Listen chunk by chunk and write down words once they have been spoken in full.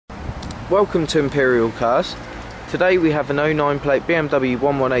Welcome to Imperial Cars. Today we have an 09 plate BMW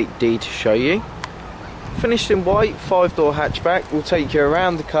 118d to show you. Finished in white, 5-door hatchback. We'll take you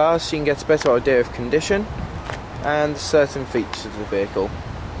around the car so you can get a better idea of condition and certain features of the vehicle.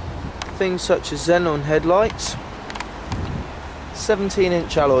 Things such as xenon headlights,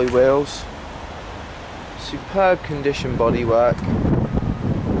 17-inch alloy wheels, superb condition bodywork,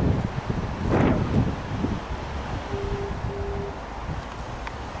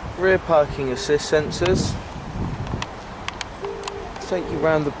 rear parking assist sensors. Take you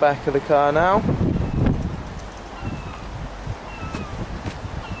around the back of the car now.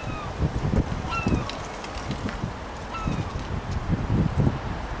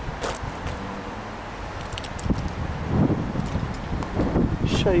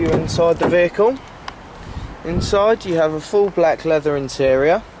 Show you inside the vehicle. Inside you have a full black leather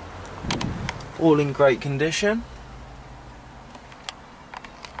interior, all in great condition.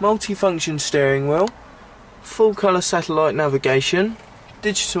 Multi-function steering wheel, full colour satellite navigation,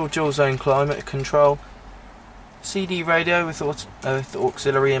 digital dual zone climate control, CD radio with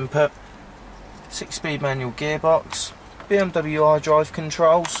auxiliary input, 6-speed manual gearbox, BMW iDrive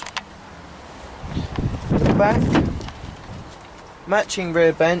controls. At the back, matching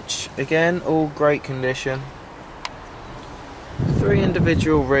rear bench, again all great condition. 3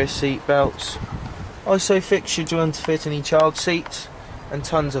 individual rear seat belts, ISOFIX should you want to fit any child seats, and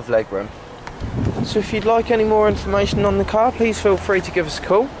tons of legroom. So if you'd like any more information on the car, please feel free to give us a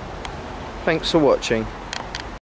call. Thanks for watching.